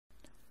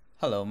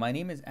Hello, my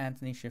name is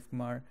Anthony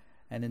Shivkumar,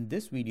 and in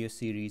this video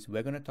series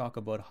we're going to talk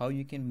about how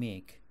you can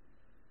make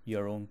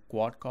your own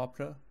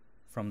quadcopter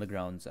from the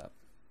grounds up.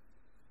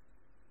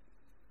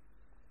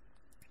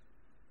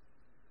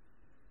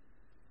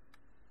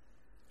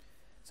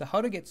 So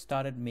how to get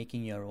started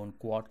making your own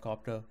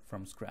quadcopter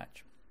from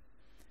scratch.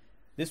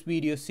 This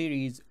video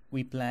series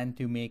we plan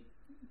to make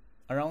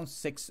around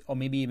 6 or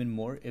maybe even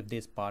more if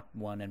there's part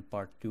 1 and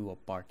part 2 or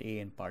part A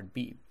and part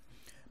B.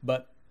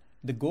 But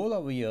the goal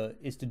over here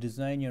is to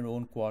design your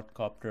own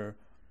quadcopter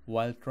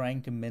while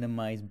trying to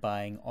minimize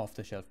buying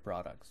off-the-shelf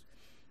products.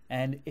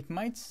 And it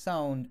might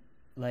sound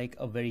like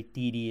a very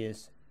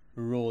tedious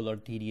role or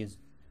tedious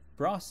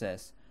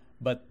process,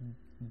 but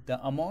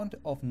the amount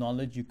of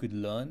knowledge you could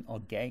learn or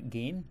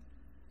gain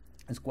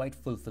is quite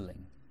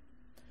fulfilling.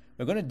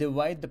 We're going to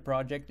divide the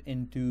project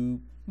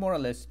into more or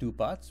less 2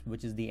 parts,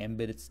 which is the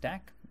embedded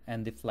stack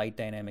and the flight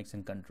dynamics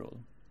and control.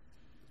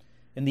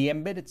 In the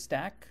embedded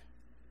stack,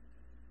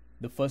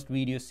 the first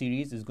video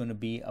series is going to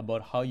be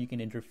about how you can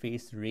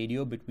interface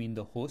radio between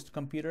the host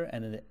computer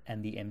and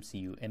the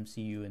MCU.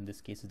 MCU in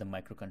this case is the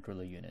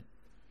microcontroller unit.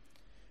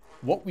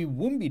 What we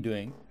won't be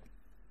doing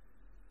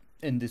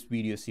in this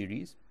video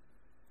series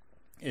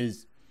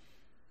is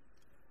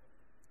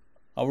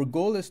our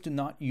goal is to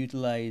not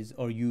utilize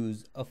or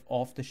use an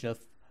off-the-shelf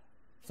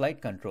flight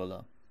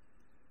controller,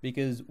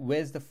 because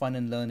where's the fun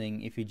in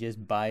learning if you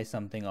just buy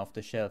something off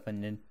the shelf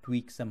and then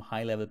tweak some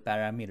high-level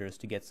parameters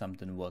to get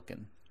something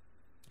working?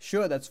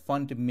 Sure, that's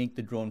fun to make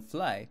the drone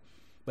fly,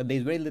 but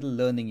there's very little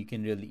learning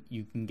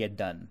you can get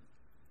done.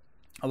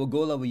 Our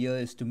goal over here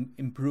is to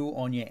improve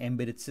on your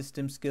embedded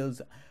system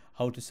skills,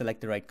 how to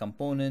select the right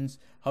components,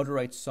 how to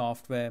write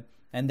software,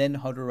 and then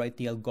how to write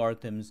the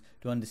algorithms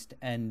to understand.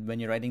 And when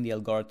you're writing the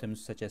algorithms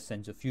such as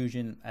sensor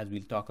fusion, as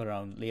we'll talk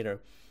around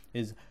later,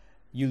 is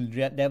you'll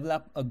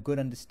develop a good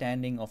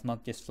understanding of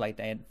not just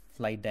flight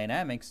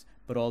dynamics,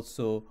 but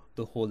also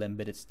the whole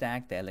embedded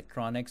stack, the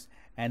electronics.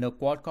 And a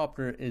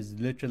quadcopter is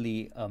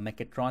literally a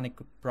mechatronic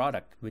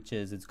product, which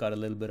is it's got a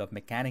little bit of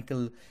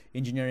mechanical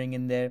engineering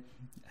in there.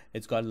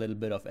 It's got a little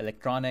bit of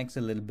electronics,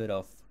 a little bit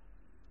of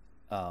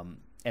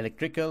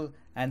electrical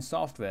and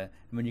software.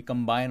 And when you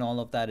combine all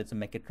of that, it's a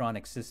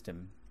mechatronic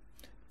system.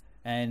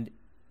 And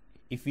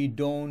if you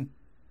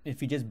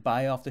just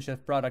buy off the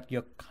shelf product,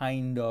 you're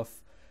kind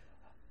of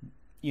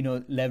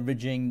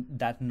leveraging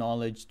that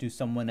knowledge to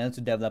someone else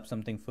to develop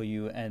something for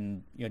you,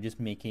 and you're just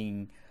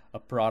making a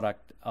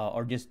product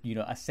or just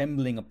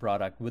assembling a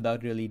product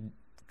without really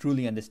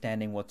truly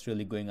understanding what's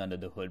really going under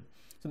the hood.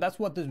 So that's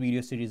what this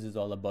video series is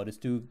all about, is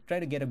to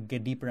try to get a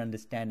deeper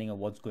understanding of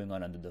what's going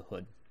on under the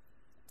hood.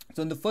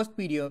 So in the first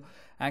video,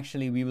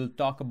 actually, we will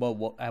talk about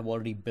what I've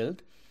already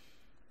built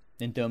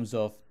in terms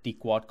of the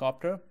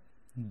quadcopter,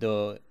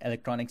 the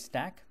electronic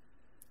stack,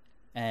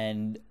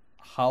 and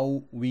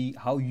how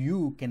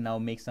you can now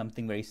make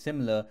something very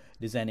similar,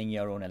 designing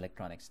your own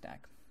electronic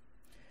stack.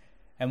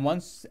 And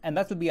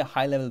that will be a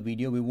high-level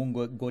video. We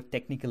won't go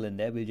technical in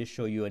there. We'll just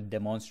show you a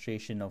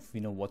demonstration of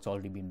what's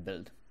already been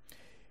built.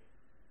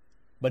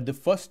 But the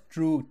first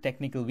true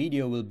technical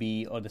video will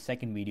be, or the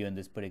second video in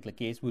this particular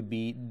case, would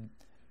be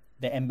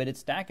the embedded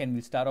stack, and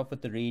we'll start off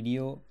with the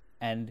radio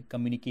and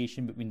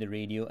communication between the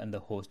radio and the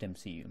host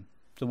MCU.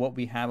 So what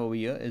we have over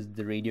here is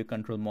the radio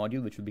control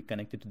module, which will be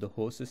connected to the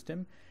host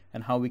system,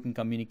 and how we can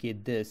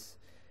communicate this,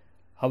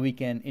 how we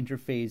can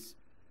interface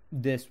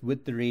this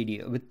with the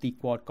radio, with the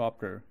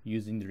quadcopter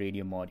using the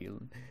radio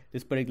module.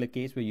 This particular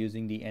case, we're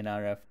using the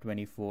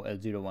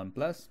NRF24L01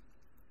 Plus,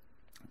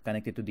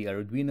 connected to the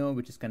Arduino,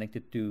 which is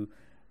connected to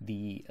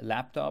the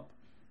laptop,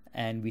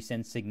 and we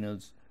send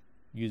signals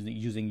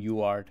using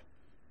UART,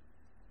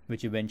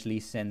 which eventually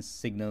sends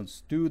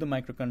signals to the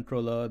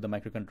microcontroller. The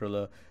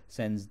microcontroller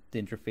sends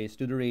the interface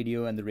to the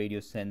radio, and the radio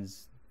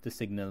sends the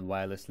signal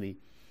wirelessly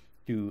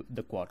to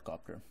the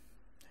quadcopter.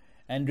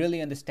 And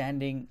really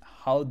understanding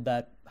how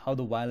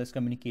the wireless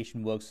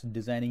communication works,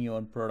 designing your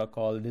own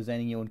protocol,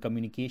 designing your own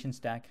communication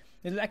stack,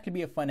 it will actually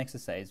be a fun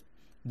exercise.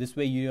 This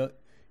way you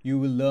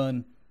will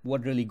learn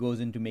what really goes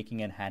into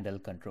making a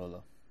handheld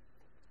controller.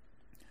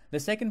 The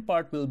second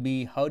part will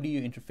be how do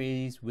you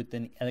interface with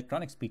an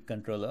electronic speed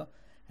controller,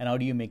 and how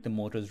do you make the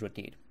motors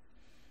rotate.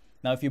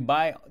 Now, if you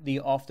buy the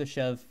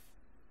off-the-shelf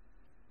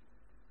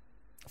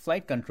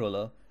flight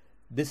controller,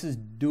 this is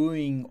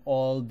doing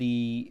all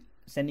the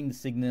sending the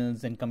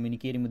signals and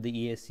communicating with the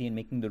ESC and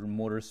making the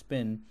motor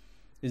spin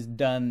is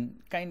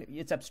done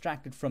it's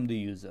abstracted from the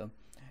user.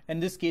 In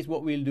this case,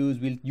 what we'll do is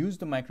we'll use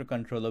the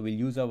microcontroller, we'll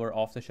use our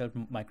off-the-shelf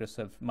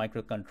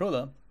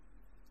microcontroller,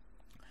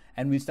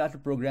 and we'll start to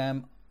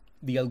program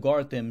the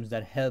algorithms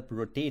that help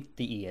rotate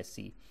the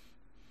ESC,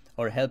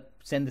 or help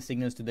send the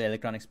signals to the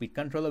electronic speed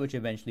controller, which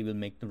eventually will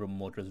make the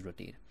motors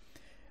rotate.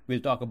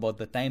 We'll talk about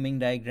the timing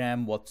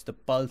diagram, what's the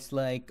pulse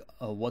like,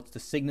 what's the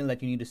signal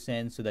that you need to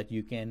send so that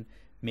you can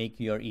make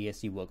your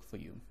ESC work for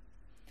you.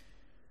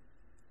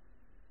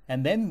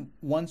 And then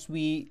once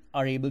we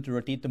are able to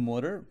rotate the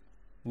motor,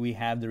 we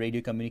have the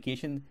radio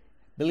communication.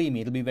 Believe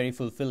me, it'll be very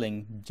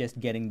fulfilling just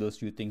getting those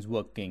 2 things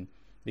working,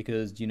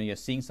 because you're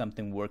seeing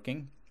something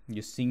working.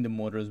 You're seeing the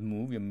motors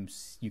move.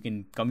 You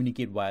can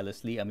communicate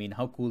wirelessly. I mean,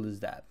 how cool is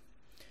that?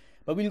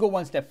 But we'll go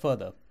one step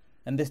further.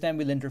 And this time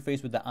we'll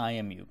interface with the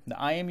IMU. The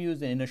IMU is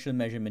the inertial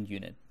measurement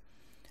unit.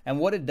 And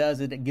what it does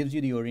is it gives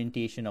you the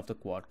orientation of the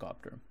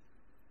quadcopter.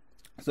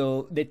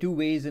 So there are two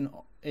ways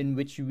in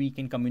which we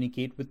can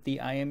communicate with the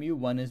IMU.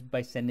 One is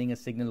by sending a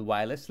signal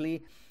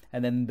wirelessly,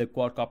 and then the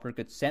quadcopter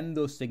could send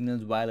those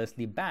signals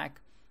wirelessly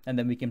back, and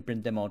then we can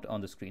print them out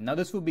on the screen. Now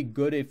this would be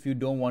good if you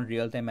don't want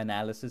real-time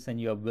analysis and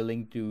you're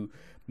willing to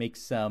make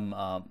some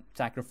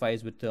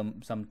sacrifice with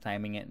some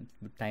timing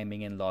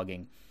and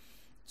logging.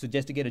 So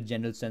just to get a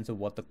general sense of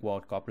what the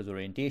quadcopter's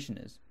orientation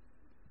is.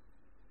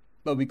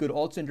 But we could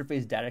also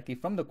interface directly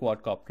from the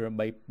quadcopter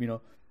by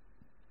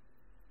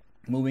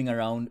moving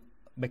around,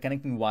 by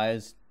connecting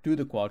wires to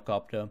the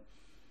quadcopter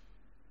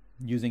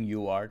using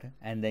UART,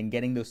 and then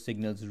getting those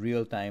signals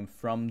real time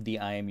from the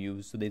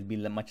IMU, so there'd be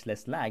much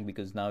less lag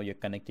because now you're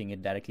connecting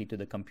it directly to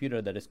the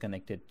computer that is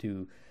connected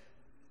to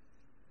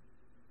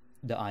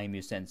the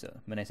IMU sensor.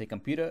 When I say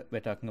computer,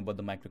 we're talking about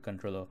the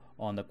microcontroller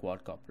on the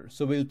quadcopter.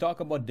 So we'll talk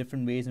about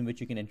different ways in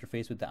which you can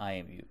interface with the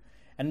IMU.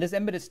 And this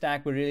embedded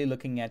stack, we're really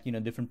looking at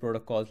different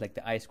protocols like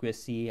the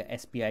I2C,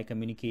 SPI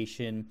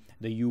communication,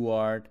 the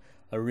UART,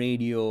 a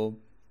radio,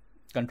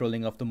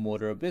 controlling of the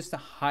motor. This is the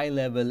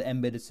high-level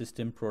embedded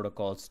system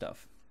protocol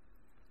stuff,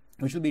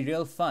 which will be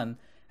real fun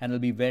and it'll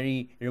be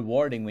very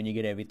rewarding when you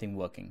get everything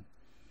working.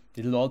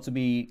 It'll also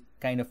be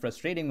kind of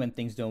frustrating when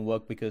things don't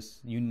work because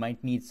you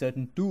might need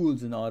certain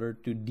tools in order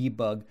to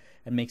debug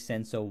and make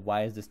sense of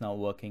why is this not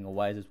working or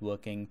why is this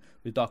working.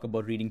 We'll talk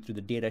about reading through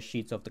the data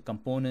sheets of the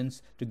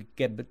components to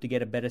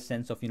get a better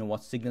sense of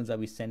what signals are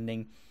we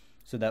sending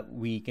so that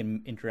we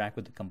can interact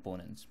with the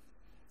components.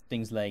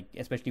 Things like,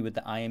 especially with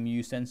the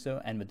IMU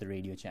sensor and with the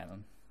radio channel.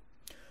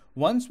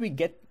 Once we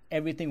get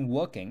everything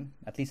working,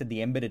 at least at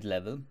the embedded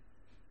level,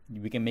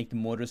 we can make the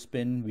motor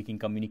spin, we can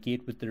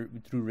communicate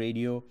through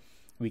radio,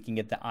 we can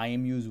get the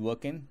IMUs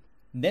working.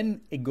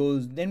 Then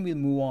we'll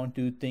move on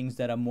to things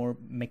that are more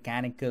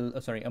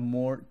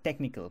more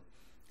technical.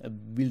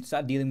 We'll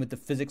start dealing with the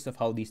physics of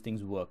how these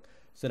things work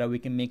so that we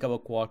can make our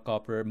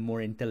quadcopter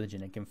more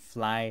intelligent. It can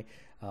fly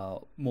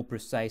more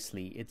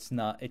precisely.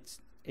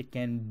 It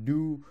can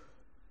do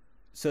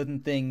certain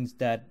things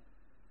that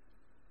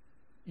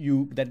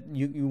you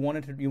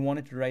want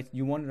to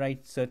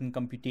write certain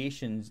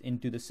computations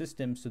into the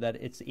system so that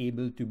it's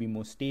able to be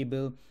more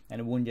stable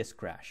and it won't just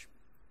crash.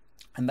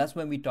 And that's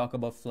when we talk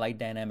about flight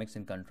dynamics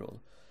and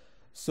control.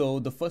 So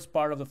the first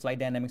part of the flight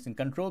dynamics and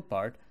control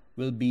part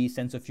will be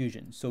sensor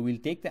fusion. So we'll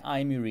take the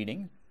IMU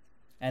reading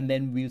and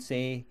then we'll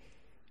say,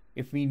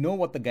 if we know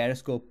what the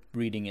gyroscope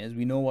reading is,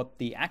 we know what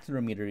the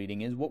accelerometer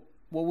reading is, what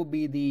would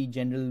be the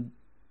general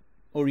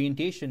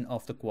orientation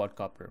of the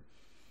quadcopter?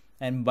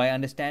 And by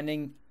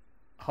understanding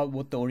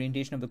what the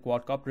orientation of the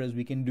quadcopter is,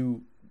 we can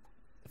do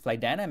flight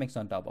dynamics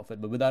on top of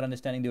it. But without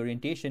understanding the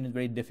orientation, it's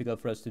very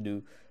difficult for us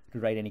to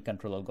write any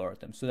control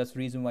algorithm. So that's the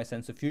reason why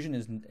sensor fusion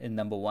is in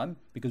number one,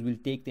 because we'll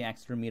take the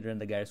accelerometer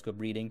and the gyroscope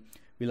reading,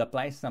 we'll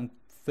apply some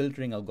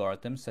filtering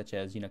algorithms such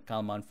as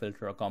Kalman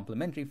filter or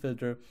complementary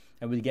filter,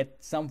 and we'll get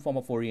some form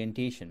of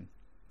orientation.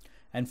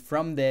 And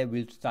from there,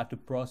 we'll start to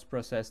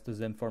process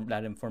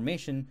that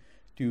information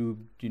to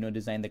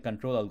design the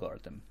control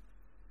algorithm.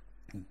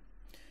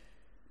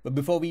 But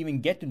before we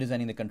even get to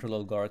designing the control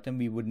algorithm,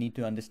 we would need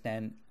to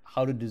understand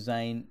how to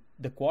design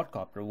the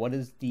quadcopter. What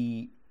is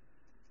the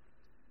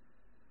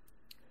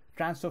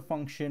transfer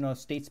function or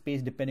state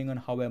space depending on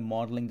how we're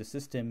modeling the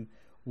system?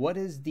 What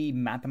is the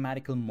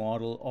mathematical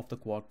model of the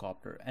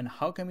quadcopter? And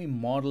how can we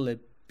model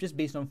it just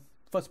based on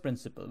first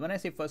principle? When I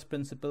say first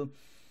principle,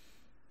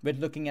 we're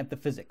looking at the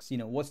physics.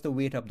 What's the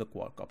weight of the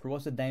quadcopter?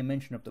 What's the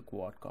dimension of the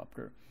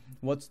quadcopter?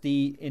 What's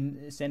the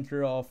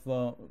center of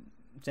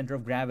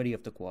gravity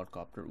of the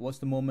quadcopter? What's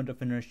the moment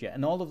of inertia?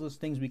 And all of those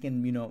things we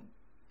can,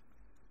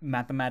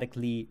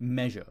 mathematically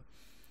measure.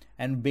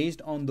 And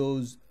based on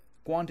those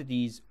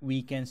quantities,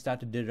 we can start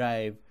to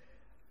derive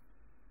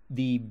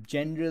the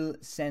general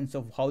sense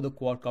of how the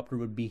quadcopter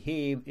would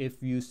behave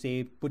if you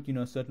say put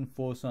certain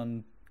force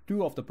on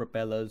two of the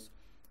propellers.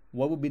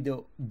 What would be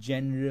the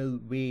general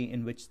way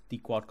in which the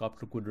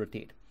quadcopter could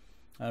rotate?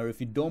 Or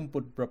if you don't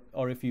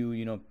if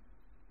you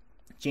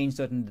change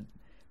certain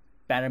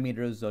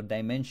parameters or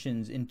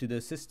dimensions into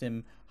the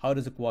system, how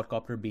does a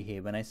quadcopter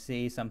behave? When I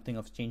say something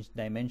of changed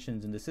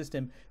dimensions in the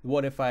system,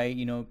 what if I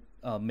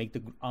make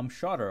the arm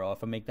shorter, or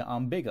if I make the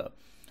arm bigger,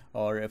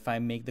 or if I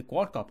make the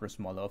quadcopter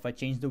smaller, or if I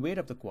change the weight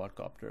of the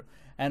quadcopter?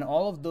 And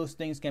all of those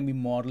things can be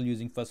modeled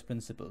using first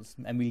principles,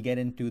 and we'll get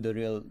into the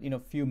real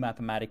few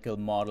mathematical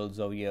models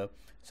over here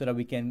so that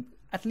we can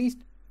at least,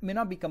 may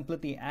not be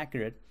completely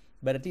accurate,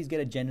 but at least get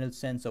a general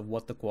sense of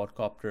what the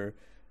quadcopter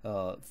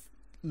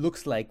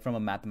looks like from a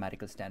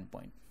mathematical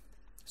standpoint.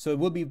 So it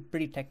will be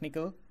pretty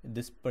technical,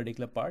 this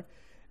particular part,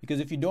 because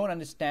if you don't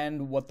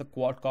understand what the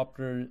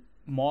quadcopter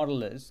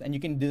model is, and you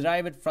can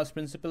derive it first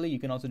principally, you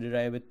can also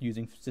derive it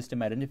using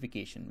system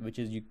identification, which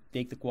is you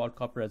take the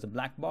quadcopter as a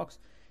black box,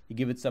 you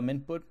give it some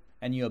input,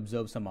 and you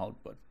observe some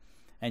output.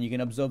 and you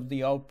can observe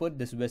the output.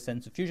 This is where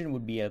sensor fusion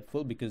would be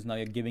helpful, because now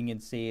you're giving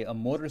it, say, a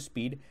motor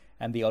speed,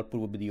 and the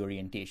output would be the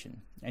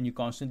orientation. And you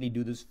constantly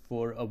do this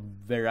for a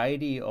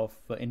variety of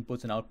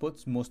inputs and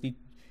outputs. Mostly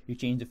you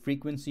change the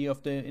frequency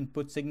of the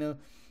input signal,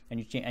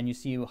 and you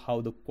see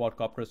how the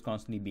quadcopter is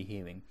constantly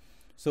behaving.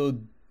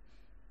 So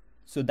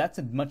that's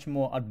a much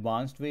more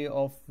advanced way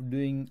of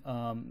doing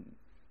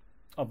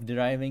of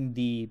deriving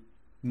the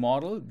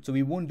model. So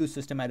we won't do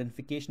system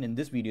identification in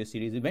this video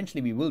series.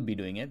 Eventually we will be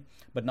doing it,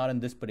 but not in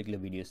this particular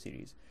video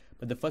series.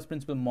 But the first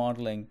principle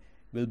modeling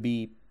will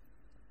be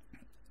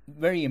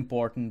very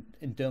important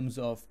in terms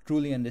of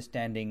truly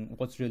understanding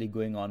what's really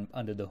going on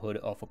under the hood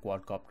of a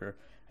quadcopter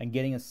and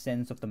getting a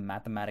sense of the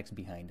mathematics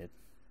behind it.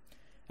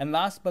 And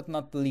last but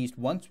not the least,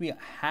 once we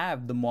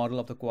have the model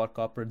of the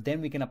quadcopter,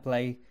 then we can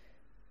apply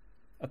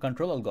a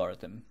control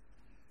algorithm.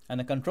 And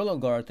a control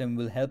algorithm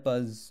will help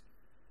us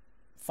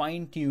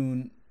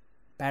fine-tune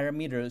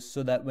parameters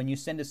so that when you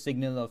send a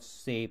signal of,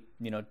 say,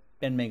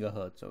 10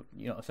 megahertz, or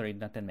sorry,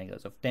 not 10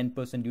 megahertz, of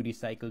 10% duty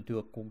cycle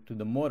to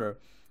the motor,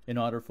 in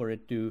order for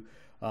it to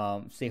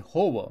say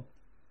hover.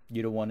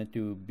 You don't want it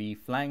to be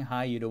flying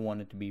high, you don't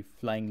want it to be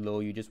flying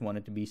low, you just want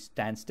it to be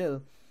stand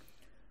still.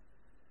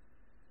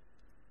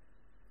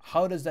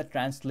 How does that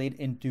translate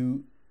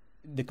into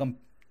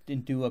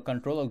a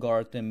control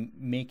algorithm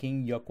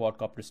making your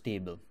quadcopter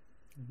stable?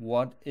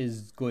 What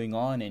is going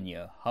on in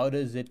here? How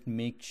does it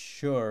make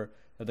sure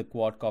that the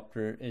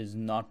quadcopter is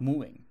not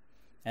moving?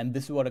 And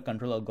this is what a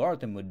control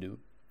algorithm would do.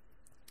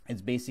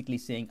 It's basically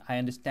saying, I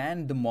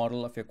understand the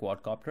model of your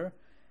quadcopter,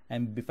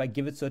 and if I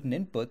give it certain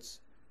inputs,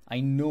 I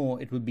know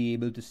it will be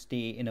able to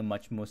stay in a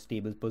much more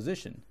stable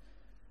position.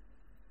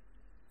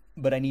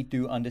 But I need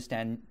to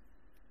understand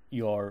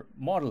your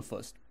model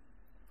first.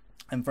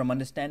 And from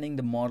understanding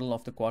the model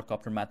of the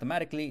quadcopter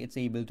mathematically, it's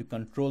able to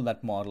control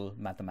that model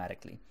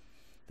mathematically.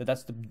 So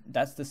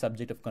that's the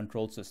subject of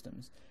control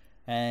systems.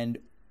 And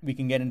we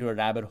can get into a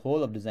rabbit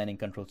hole of designing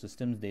control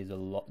systems. There's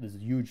a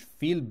huge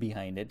field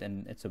behind it,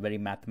 and it's a very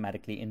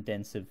mathematically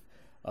intensive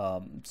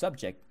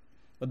subject.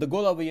 But the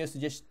goal over here is to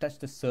just touch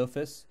the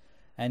surface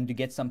and to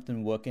get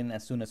something working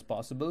as soon as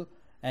possible.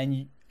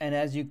 And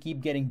as you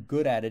keep getting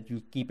good at it,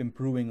 you keep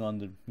improving on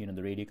the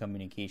radio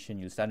communication.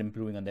 You start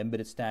improving on the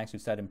embedded stacks. You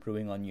start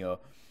improving on your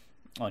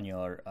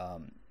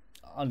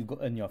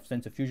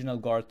sensor fusion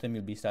algorithm.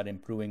 You'll start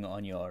improving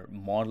on your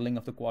modeling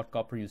of the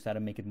quadcopter. You start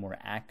to make it more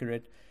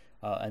accurate,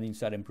 and then you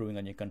start improving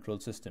on your control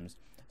systems.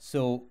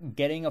 So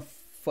getting a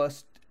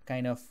first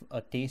kind of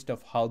a taste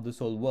of how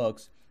this all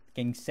works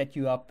can set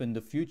you up in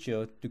the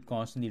future to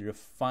constantly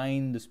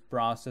refine this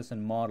process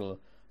and model,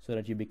 so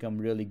that you become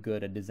really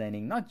good at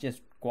designing not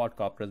just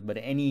quadcopters, but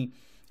any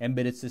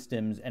embedded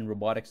systems and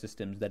robotic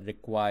systems that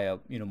require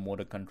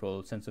motor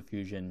control, sensor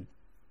fusion,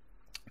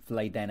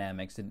 flight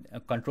dynamics, and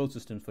control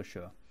systems for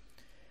sure.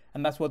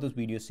 And that's what this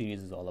video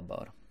series is all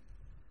about.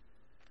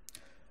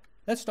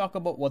 Let's talk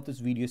about what this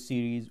video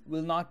series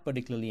will not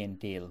particularly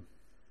entail.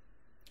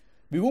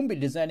 We won't be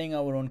designing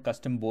our own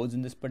custom boards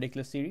in this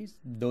particular series,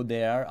 though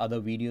there are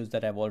other videos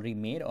that I've already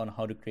made on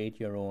how to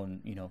create your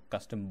own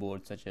custom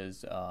boards, such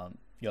as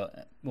your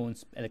own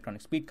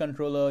electronic speed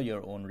controller,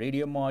 your own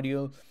radio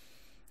module,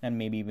 and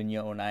maybe even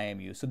your own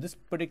IMU. So this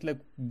particular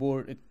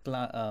board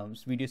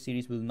video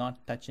series will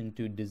not touch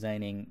into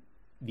designing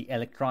the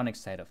electronic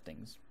side of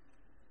things,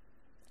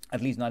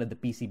 at least not at the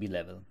PCB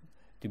level,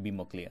 to be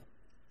more clear.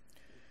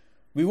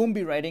 We won't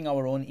be writing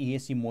our own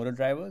ESC motor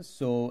drivers.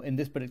 So in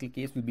this particular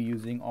case, we'll be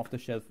using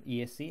off-the-shelf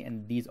ESC,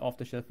 and these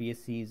off-the-shelf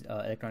ESCs,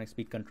 electronic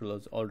speed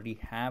controllers, already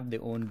have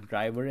their own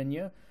driver in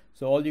here.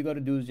 So all you got to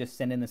do is just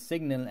send in a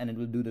signal, and it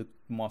will do the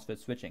MOSFET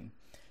switching.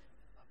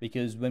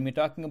 Because when we're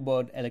talking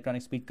about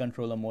electronic speed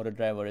controller motor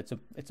driver, it's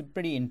a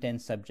pretty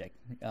intense subject.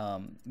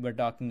 We're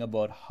talking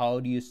about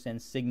how do you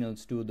send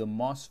signals to the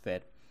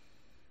MOSFET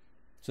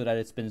so that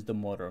it spins the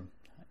motor.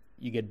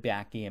 You get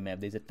back EMF.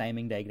 There's a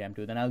timing diagram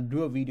to it. And I'll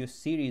do a video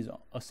series,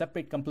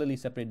 completely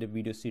separate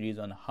video series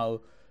on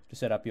how to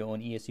set up your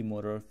own ESC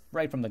motor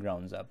right from the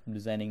grounds up,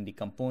 designing the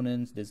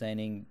components,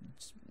 designing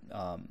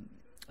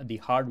the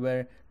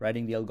hardware,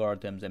 writing the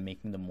algorithms, and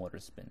making the motor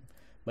spin.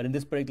 But in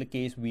this particular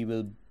case, we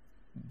will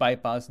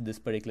bypass this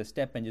particular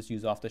step and just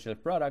use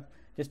off-the-shelf product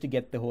just to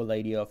get the whole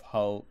idea of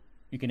how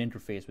you can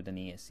interface with an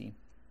ESC.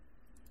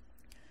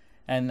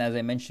 And as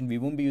I mentioned, we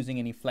won't be using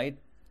any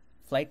flight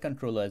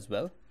controller as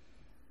well.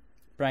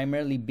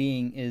 Primarily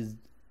being is,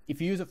 if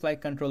you use a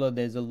flight controller,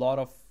 there's a lot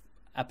of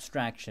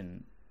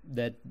abstraction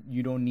that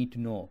you don't need to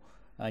know,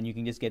 and you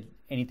can just get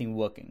anything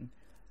working.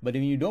 But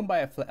if you don't buy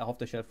a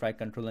off-the-shelf flight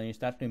controller and you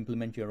start to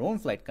implement your own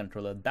flight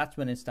controller, that's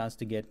when it starts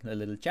to get a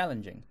little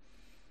challenging.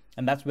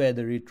 And that's where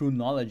the true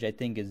knowledge, I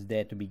think, is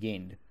there to be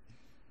gained.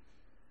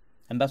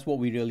 And that's what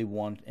we really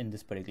want in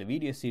this particular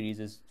video series,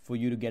 is for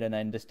you to get an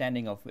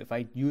understanding of, if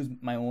I use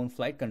my own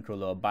flight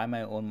controller or buy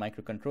my own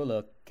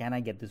microcontroller, can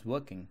I get this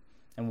working?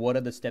 And what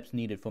are the steps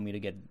needed for me to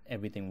get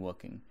everything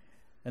working?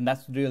 And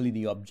that's really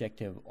the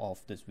objective of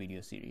this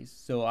video series.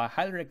 So I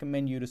highly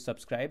recommend you to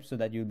subscribe so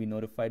that you'll be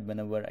notified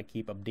whenever I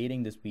keep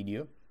updating this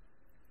video.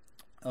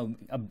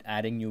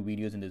 adding new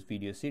videos in this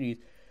video series,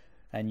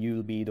 and you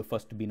will be the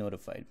first to be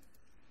notified.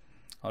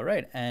 All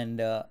right,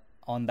 and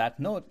on that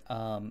note,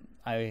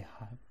 I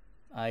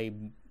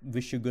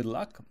wish you good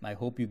luck. I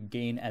hope you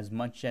gain as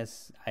much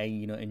as I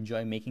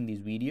enjoy making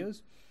these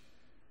videos,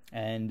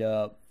 and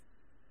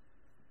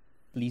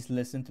please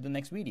listen to the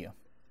next video.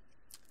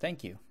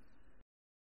 Thank you.